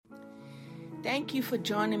Thank you for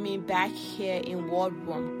joining me back here in War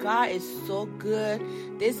Room. God is so good.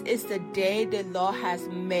 This is the day the Lord has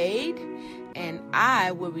made, and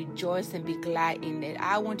I will rejoice and be glad in it.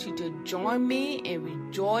 I want you to join me and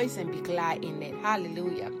rejoice and be glad in it.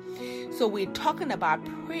 Hallelujah. So we're talking about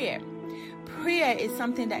prayer. Prayer is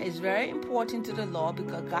something that is very important to the Lord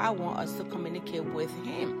because God wants us to communicate with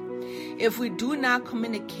Him. If we do not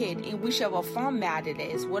communicate in whichever format it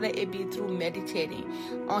is, whether it be through meditating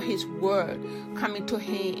on His Word, coming to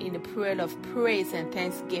Him in the prayer of praise and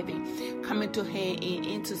thanksgiving, coming to Him in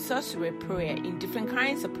intercessory prayer, in different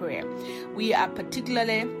kinds of prayer, we are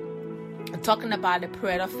particularly talking about the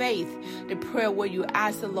prayer of faith, the prayer where you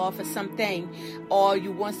ask the Lord for something or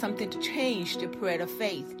you want something to change, the prayer of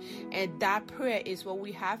faith. And that prayer is what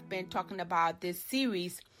we have been talking about this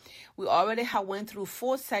series. We already have went through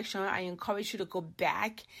 4 sections. I encourage you to go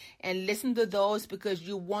back and listen to those because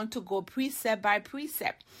you want to go precept by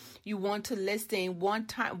precept. You want to listen one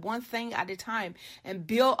thing at a time and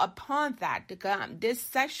build upon that. This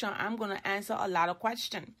section, I'm going to answer a lot of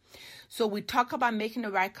questions. So we talk about making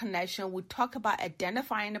the right connection. We talk about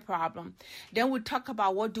identifying the problem. Then we talk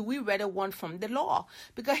about what do we really want from the Lord.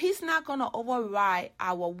 Because He's not going to override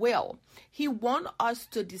our will. He wants us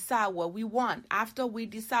to decide what we want. After we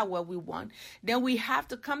decide what we want, then we have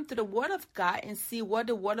to come to the Word of God and see what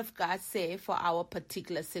the Word of God says for our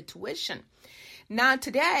particular situation. Now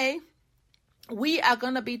today, we are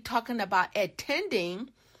going to be talking about attending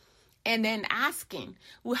and then asking.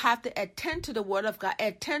 We have to attend to the Word of God,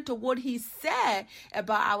 attend to what He said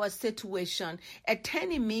about our situation,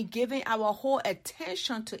 attending me, giving our whole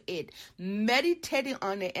attention to it, meditating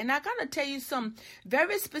on it. And I got to tell you some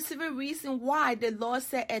very specific reason why the Lord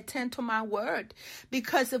said, attend to my word.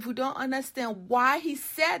 Because if we don't understand why He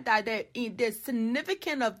said that, the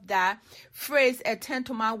significance of that phrase, attend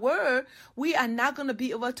to my word, we are not going to be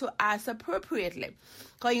able to ask appropriately.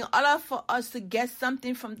 Because in order for us to get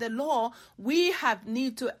something from the Lord, we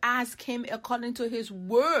need to ask Him according to His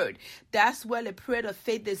word. That's where the prayer of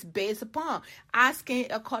faith is based upon.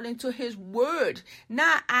 Asking according to His word.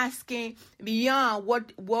 Not asking beyond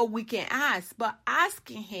what we can ask, but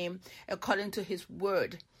asking Him according to His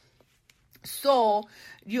word. So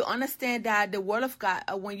you understand that the Word of God,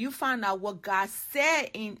 when you find out what God said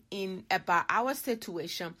in about our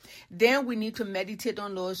situation, then we need to meditate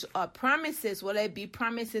on those promises, whether it be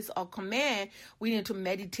promises or command. We need to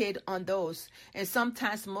meditate on those. And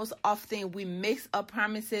sometimes, most often, we mix up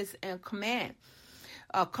promises and command.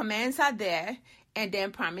 Commands are there, and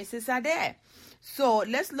then promises are there. So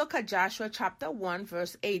let's look at Joshua chapter 1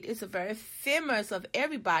 verse 8. It's a very famous of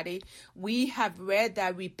everybody. We have read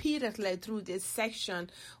that repeatedly through this section.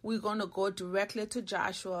 We're going to go directly to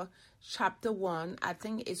Joshua chapter 1. I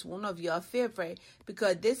think it's one of your favorite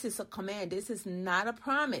because this is a command. This is not a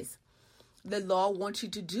promise. The Lord wants you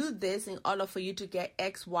to do this in order for you to get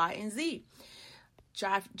X, Y, and Z.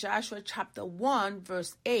 Joshua chapter 1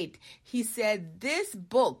 verse 8. He said, this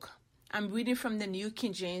book, I'm reading from the New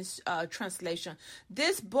King James translation.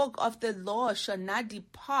 This book of the law shall not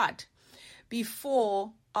depart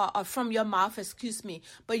from your mouth,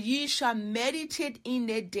 but ye shall meditate in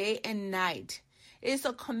it day and night. It's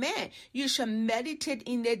a command. You shall meditate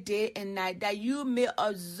in it day and night, that you may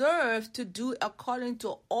observe to do according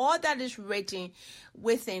to all that is written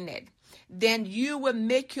within it. Then you will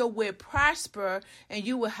make your way prosper, and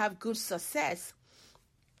you will have good success.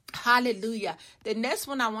 Hallelujah. The next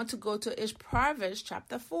one I want to go to is Proverbs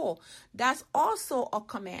chapter 4. That's also a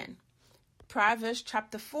command. Proverbs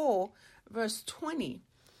chapter 4 verse 20.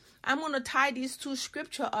 I'm going to tie these 2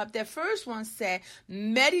 scriptures up. The first one said,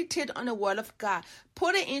 meditate on the word of God.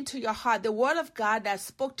 Put it into your heart. The word of God that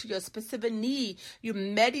spoke to your specific need. You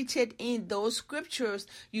meditate in those scriptures.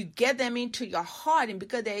 You get them into your heart. And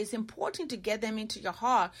because it is important to get them into your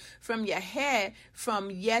heart from your head,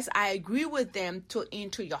 from yes, I agree with them, to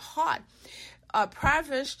into your heart.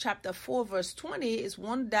 Proverbs chapter 4 verse 20 is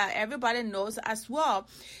one that everybody knows as well.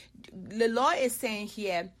 The Lord is saying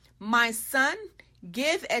here, my son,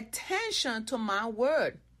 give attention to my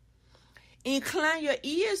word. Incline your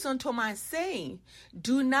ears unto my saying.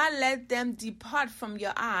 Do not let them depart from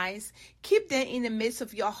your eyes. Keep them in the midst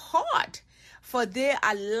of your heart. For they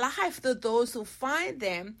are life to those who find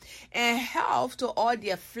them, and health to all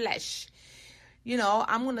their flesh.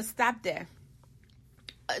 I'm going to stop there.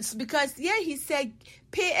 It's because, he said,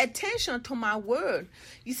 pay attention to my word.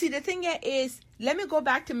 You see, the thing here is, let me go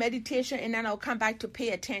back to meditation and then I'll come back to pay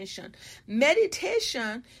attention.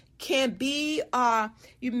 Meditation can be,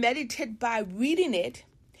 you meditate by reading it.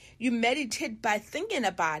 You meditate by thinking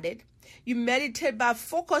about it. You meditate by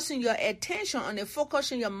focusing your attention on it,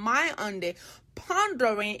 focusing your mind on it,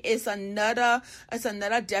 Pondering is another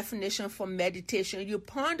definition for meditation. You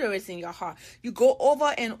ponder it in your heart. You go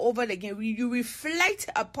over and over it again. You reflect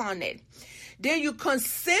upon it. Then you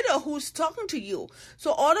consider who's talking to you.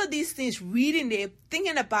 So all of these things, reading it,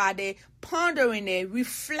 thinking about it, pondering it,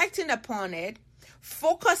 reflecting upon it,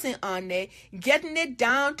 focusing on it, getting it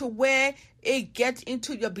down to where it gets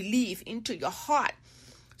into your belief, into your heart.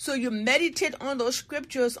 So you meditate on those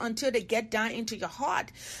scriptures until they get down into your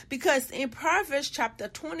heart. Because in Proverbs chapter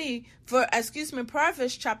 4,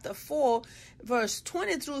 verse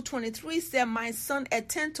 20 through 23 said, my son,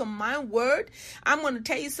 attend to my word. I'm going to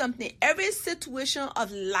tell you something. Every situation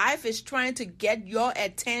of life is trying to get your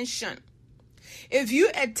attention. If you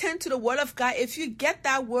attend to the word of God, if you get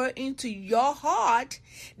that word into your heart,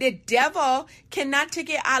 the devil cannot take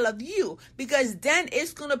it out of you, because then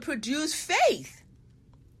it's going to produce faith.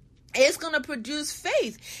 It's going to produce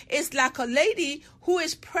faith. It's like a lady who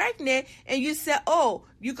is pregnant and you say, oh,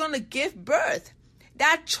 you're going to give birth.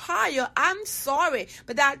 That child, I'm sorry,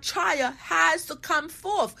 but that child has to come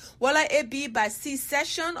forth. Whether it be by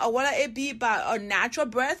C-section or whether it be by a natural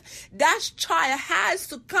birth, that child has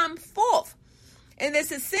to come forth. And it's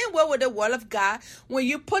the same way with the word of God. When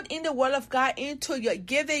you put in the word of God into your,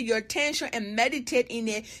 give it your attention and meditate in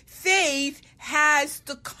it, faith has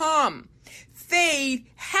to come. Faith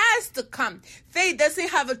has to come. Faith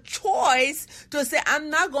doesn't have a choice to say, I'm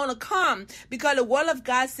not going to come, because the word of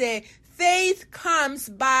God said, faith comes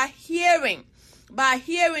by hearing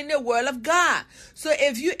the word of God. So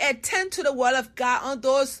if you attend to the word of God on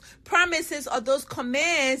those promises or those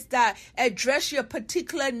commands that address your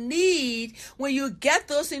particular need, when you get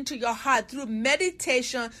those into your heart through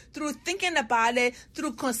meditation, through thinking about it,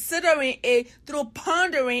 through considering it, through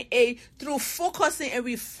pondering it, through focusing and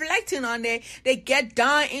reflecting on it, they get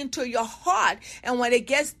down into your heart. And when it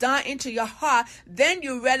gets down into your heart, then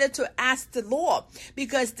you're ready to ask the Lord,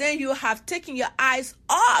 because then you have taken your eyes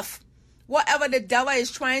off whatever the devil is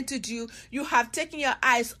trying to do. You have taken your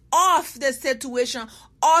eyes off the situation,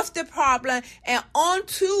 off the problem, and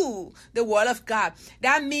onto the word of God.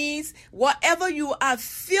 That means whatever you are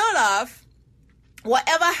filled of,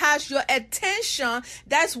 whatever has your attention,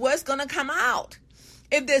 that's what's going to come out.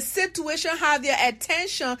 If the situation has your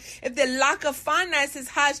attention, if the lack of finances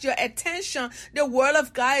has your attention, the word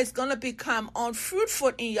of God is going to become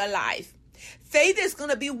unfruitful in your life. Faith is going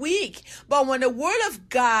to be weak. But when the word of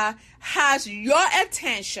God has your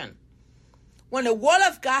attention, when the word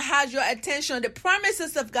of God has your attention, the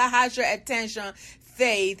promises of God has your attention,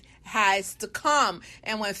 faith has to come.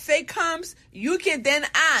 And when faith comes, you can then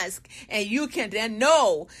ask, and you can then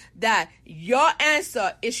know that your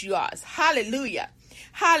answer is yours. Hallelujah.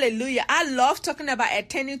 Hallelujah. I love talking about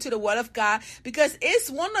attending to the word of God, because it's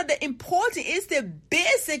one of the it's the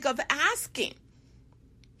basic of asking.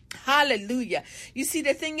 Hallelujah. You see,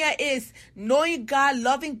 the thing here is knowing God,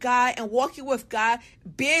 loving God, and walking with God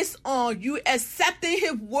based on you accepting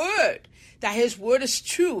his word, that his word is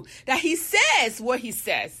true, that he says what he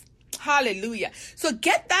says. Hallelujah. So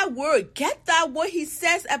get that word what he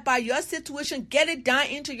says about your situation. Get it down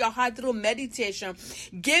into your heart through meditation.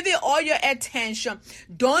 Give it all your attention.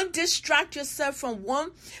 Don't distract yourself from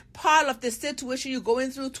one part of the situation you're going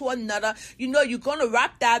through to another. You know, you're going to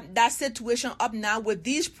wrap that situation up now with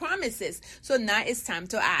these promises. So now it's time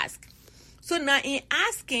to ask. So now in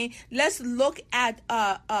asking, let's look at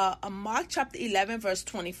Mark chapter 11, verse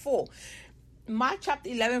 24. Mark chapter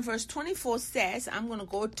 11, verse 24 says, I'm going to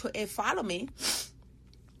go to it, follow me.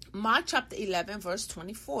 Mark chapter 11, verse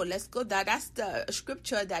 24. Let's go there. That's the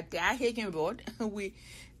scripture that Dad Hagin wrote. We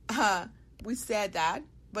said that,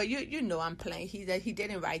 but you know I'm playing. He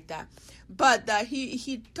didn't write that. But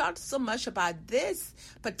he talked so much about this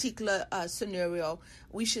particular scenario,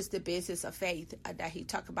 which is the basis of faith, that he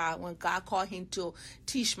talked about when God called him to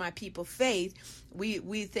teach my people faith.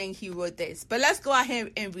 We think he wrote this. But let's go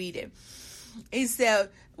ahead and read it. He said,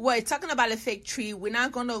 well, talking about a fig tree, we're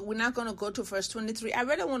not gonna go to verse 23. I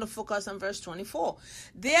really want to focus on verse 24.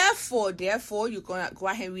 Therefore, you're gonna go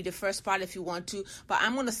ahead and read the first part if you want to, but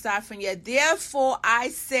I'm gonna start from here. Therefore, I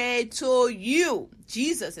say to you,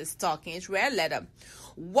 Jesus is talking, it's red letter.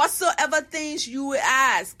 Whatsoever things you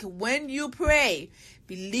ask when you pray,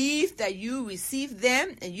 believe that you receive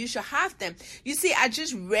them and you shall have them. You see, I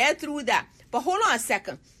just read through that, but hold on a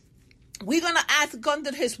second. We're going to ask according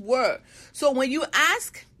to his word. So when you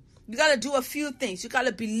ask, you got to do a few things. You got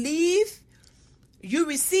to believe, you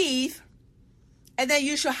receive, and then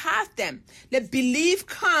you shall have them. The belief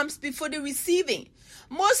comes before the receiving.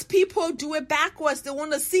 Most people do it backwards. They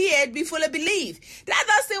want to see it before they believe. That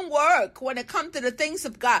doesn't work when it comes to the things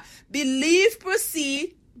of God. Belief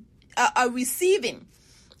precedes receiving.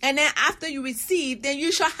 And then after you receive, then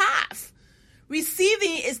you shall have.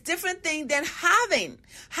 Receiving is different thing than having.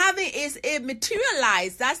 Having is it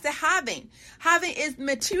materialized. That's the having. Having is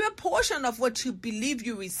material portion of what you believe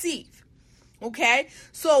you receive. Okay,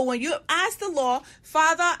 so when you ask the Lord,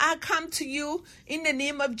 Father, I come to you in the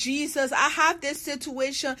name of Jesus. I have this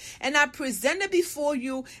situation and I present it before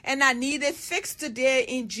you and I need it fixed today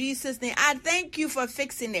in Jesus' name. I thank you for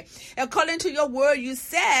fixing it. According to your word, you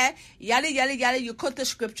said, yada, yada, yada, you quote the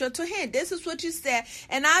scripture to him. This is what you said.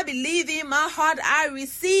 And I believe in my heart I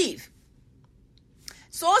receive.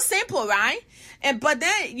 So simple, right? But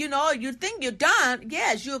then, you think you're done.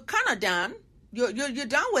 Yes, you're kind of done. You're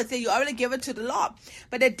done with it. You already give it to the Lord.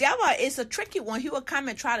 But the devil is a tricky one. He will come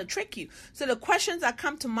and try to trick you. So the questions that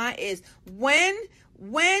come to mind is, when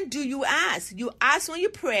do you ask? You ask when you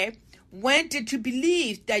pray. When did you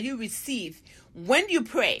believe that you receive? When you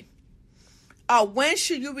pray. When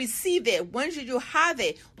should you receive it? When should you have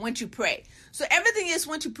it? When you pray. So everything is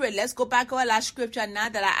when you pray. Let's go back to our last scripture now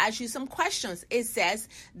that I asked you some questions. It says,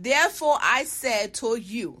 therefore I said to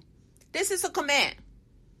you. This is a command.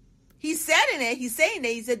 He said in it, he's saying that,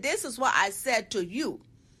 he said, this is what I said to you.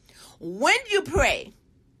 When you pray,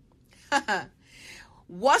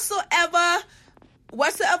 whatsoever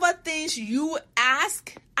things you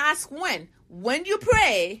ask when. When you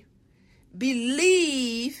pray,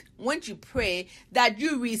 believe when you pray that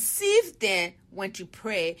you receive them when you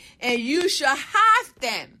pray, and you shall have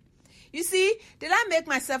them. You see, did I make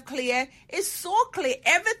myself clear? It's so clear.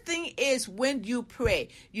 Everything is when you pray.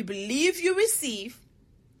 You believe you receive,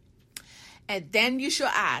 and then you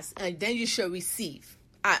shall ask, and then you shall receive.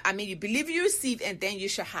 You believe you receive, and then you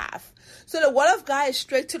shall have. So the word of God is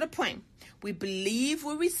straight to the point. We believe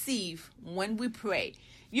we receive when we pray.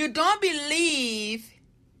 You don't believe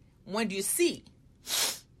when you see.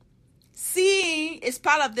 Seeing is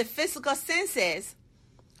part of the physical senses,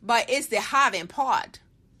 but it's the having part.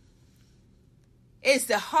 It's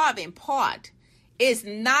the having part. It's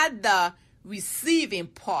not the receiving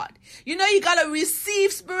part. You got to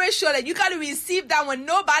receive spiritually. You got to receive that when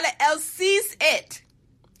nobody else sees it.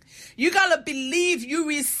 You got to believe you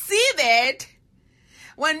receive it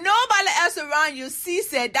when nobody else around you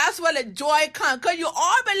sees it. That's where the joy comes, because you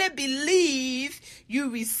already believe you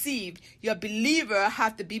receive. Your believer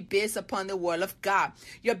have to be based upon the word of God.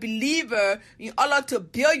 Your believer, in order to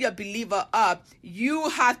build your believer up, you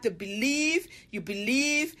have to believe, you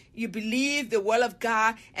believe the word of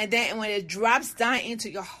God, and then when it drops down into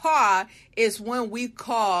your heart is when we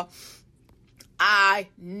call, I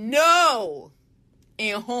know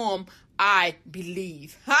in whom I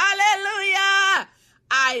believe. Hallelujah!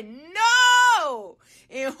 I know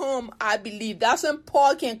in whom I believe. That's when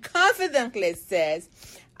Paul can confidently says,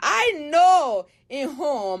 I know in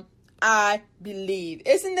whom I believe.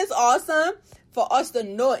 Isn't this awesome for us to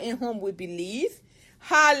know in whom we believe?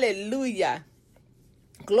 Hallelujah.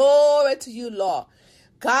 Glory to you, Lord.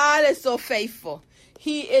 God is so faithful.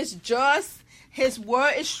 He is just. His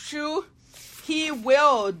word is true. He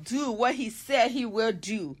will do what he said he will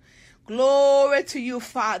do. Glory to you,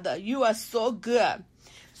 Father. You are so good.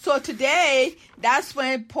 So today, that's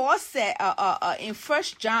when Paul said in 1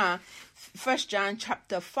 John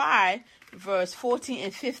chapter 5, verse 14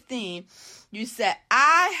 and 15, you said,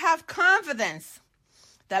 I have confidence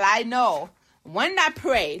that I know when I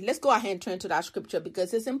pray. Let's go ahead and turn to that scripture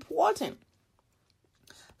because it's important.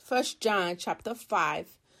 1 John chapter 5,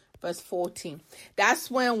 verse 14.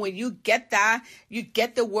 That's when you get that, you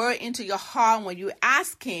get the word into your heart. When you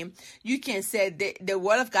ask him, you can say, the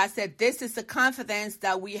word of God said, this is the confidence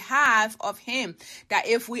that we have of him, that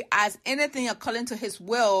if we ask anything according to his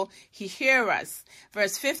will, he hears us.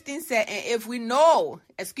 Verse 15 said, and if we know,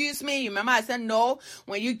 remember I said no,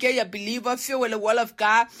 when you get your believer filled with the word of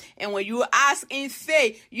God, and when you ask in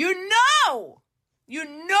faith, you know. You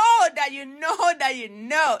know that you know that you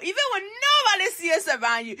know. Even when nobody sees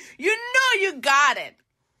around you, you know you got it.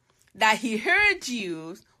 That he heard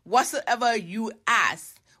you whatsoever you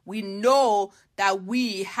ask. We know that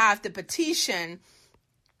we have the petition,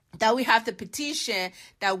 that we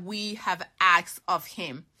have asked of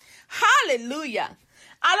him. Hallelujah.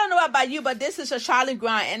 I don't know about you, but this is a Charlotte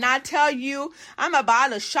ground. And I tell you, I'm about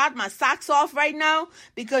to shut my socks off right now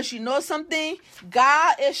because you know something?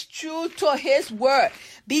 God is true to his word.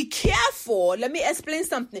 Be careful. Let me explain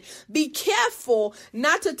something. Be careful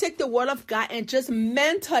not to take the word of God and just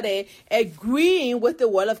mentally agreeing with the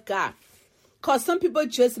word of God. Because some people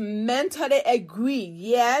just mentally agree.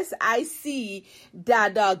 Yes, I see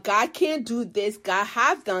that God can't do this. God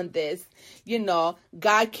have done this.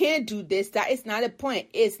 God can't do this. That is not the point.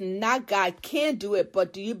 It's not God can't do it.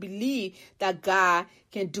 But do you believe that God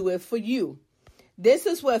can do it for you? This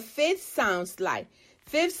is what faith sounds like.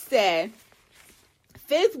 Faith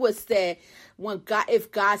would say,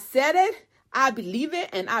 if God said it, I believe it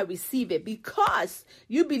and I receive it, because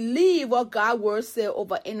you believe what God's word said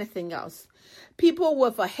over anything else. People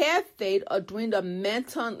with a head faith are doing the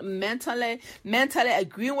mentally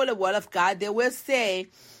agreeing with the word of God. They will say,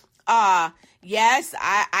 yes,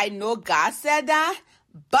 I know God said that,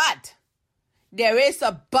 but there is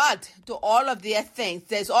a but to all of their things.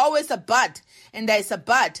 There's always a but, and there's a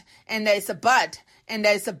but, and there's a but, and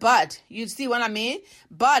there's a but. You see what I mean?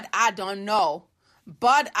 But I don't know.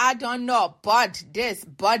 But I don't know. But this,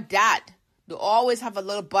 but that. They always have a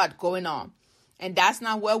little but going on. And that's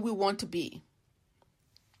not where we want to be.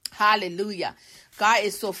 Hallelujah. God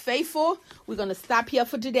is so faithful. We're going to stop here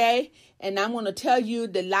for today. And I'm going to tell you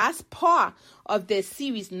the last part of this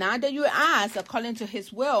series. Now that you ask according to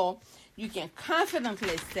his will, you can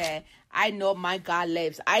confidently say, I know my God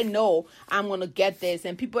lives. I know I'm going to get this.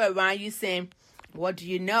 And people around you saying, what do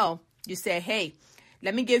you know? You say, hey,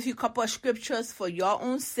 let me give you a couple of scriptures for your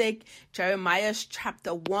own sake. Jeremiah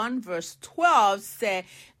chapter 1 verse 12 said,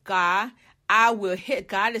 God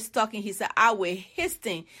is talking. He said, I will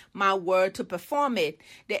hasten my word to perform it.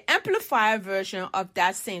 The amplified version of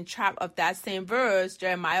that same verse,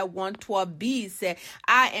 Jeremiah 1:12b said,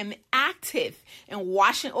 I am active in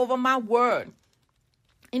watching over my word.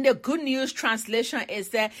 In the Good News translation, it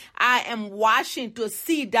said, I am watching to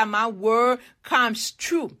see that my word comes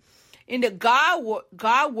true. In the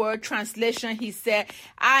God Word translation, he said,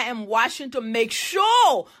 I am watching to make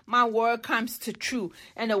sure my word comes to true.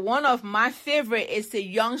 And one of my favorite is the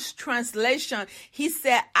Young's translation. He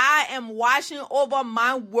said, I am watching over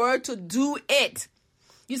my word to do it.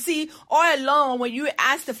 You see, all along when you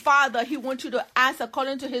ask the Father, he wants you to ask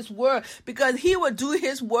according to his word, because he will do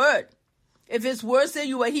his word. If his word says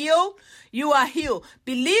you are healed, you are healed.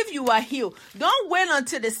 Believe you are healed. Don't wait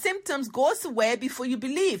until the symptoms goes away before you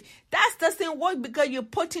believe. That doesn't work, because you're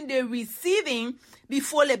putting the receiving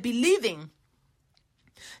before the believing.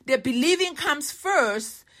 The believing comes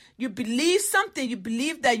first. You believe something. You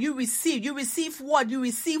believe that you receive. You receive what? You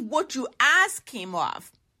receive what you ask him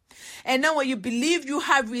of. And then when you believe you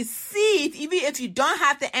have received, even if you don't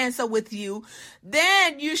have the answer with you,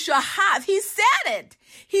 then you shall have. He said it.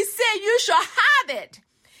 He said you shall have it.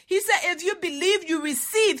 He said if you believe you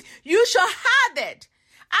receive, you shall have it.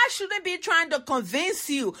 I shouldn't be trying to convince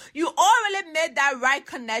you. You already made that right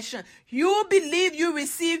connection. You believe you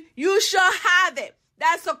receive, you shall have it.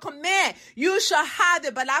 That's a command. You shall have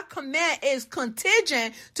it. But that command is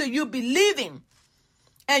contingent to you believing.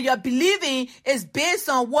 And your believing is based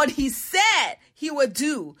on what he said he would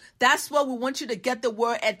do. That's what we want you to get the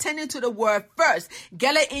word, attending to the word first.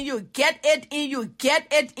 Get it in you. Get it in you. Get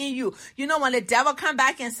it in you. You know, when the devil come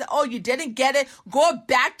back and say, oh, you didn't get it, go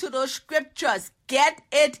back to those scriptures. Get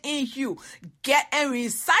it in you. Get and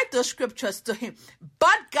recite those scriptures to him.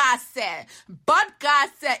 But God said,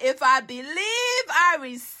 if I believe I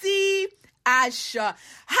receive, I shall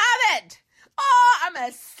have it. Oh, I'm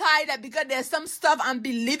excited because there's some stuff I'm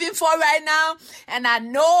believing for right now. And I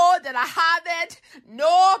know that I have it.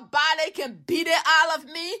 Nobody can beat it out of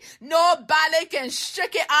me. Nobody can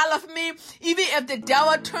shake it out of me. Even if the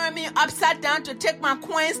devil turn me upside down to take my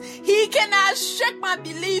coins, he cannot shake my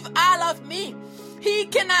belief out of me. He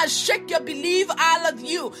cannot shake your belief out of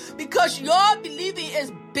you, because your believing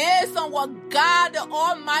is based on what God, the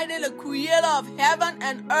Almighty, the creator of heaven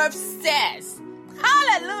and earth says.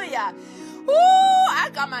 Hallelujah. Ooh, I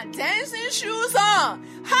got my dancing shoes on.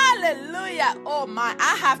 Hallelujah. Oh my,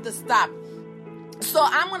 I have to stop. So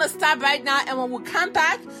I'm going to stop right now. And when we come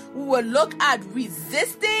back, we will look at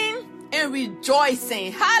resisting and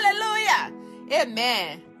rejoicing. Hallelujah.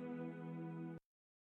 Amen.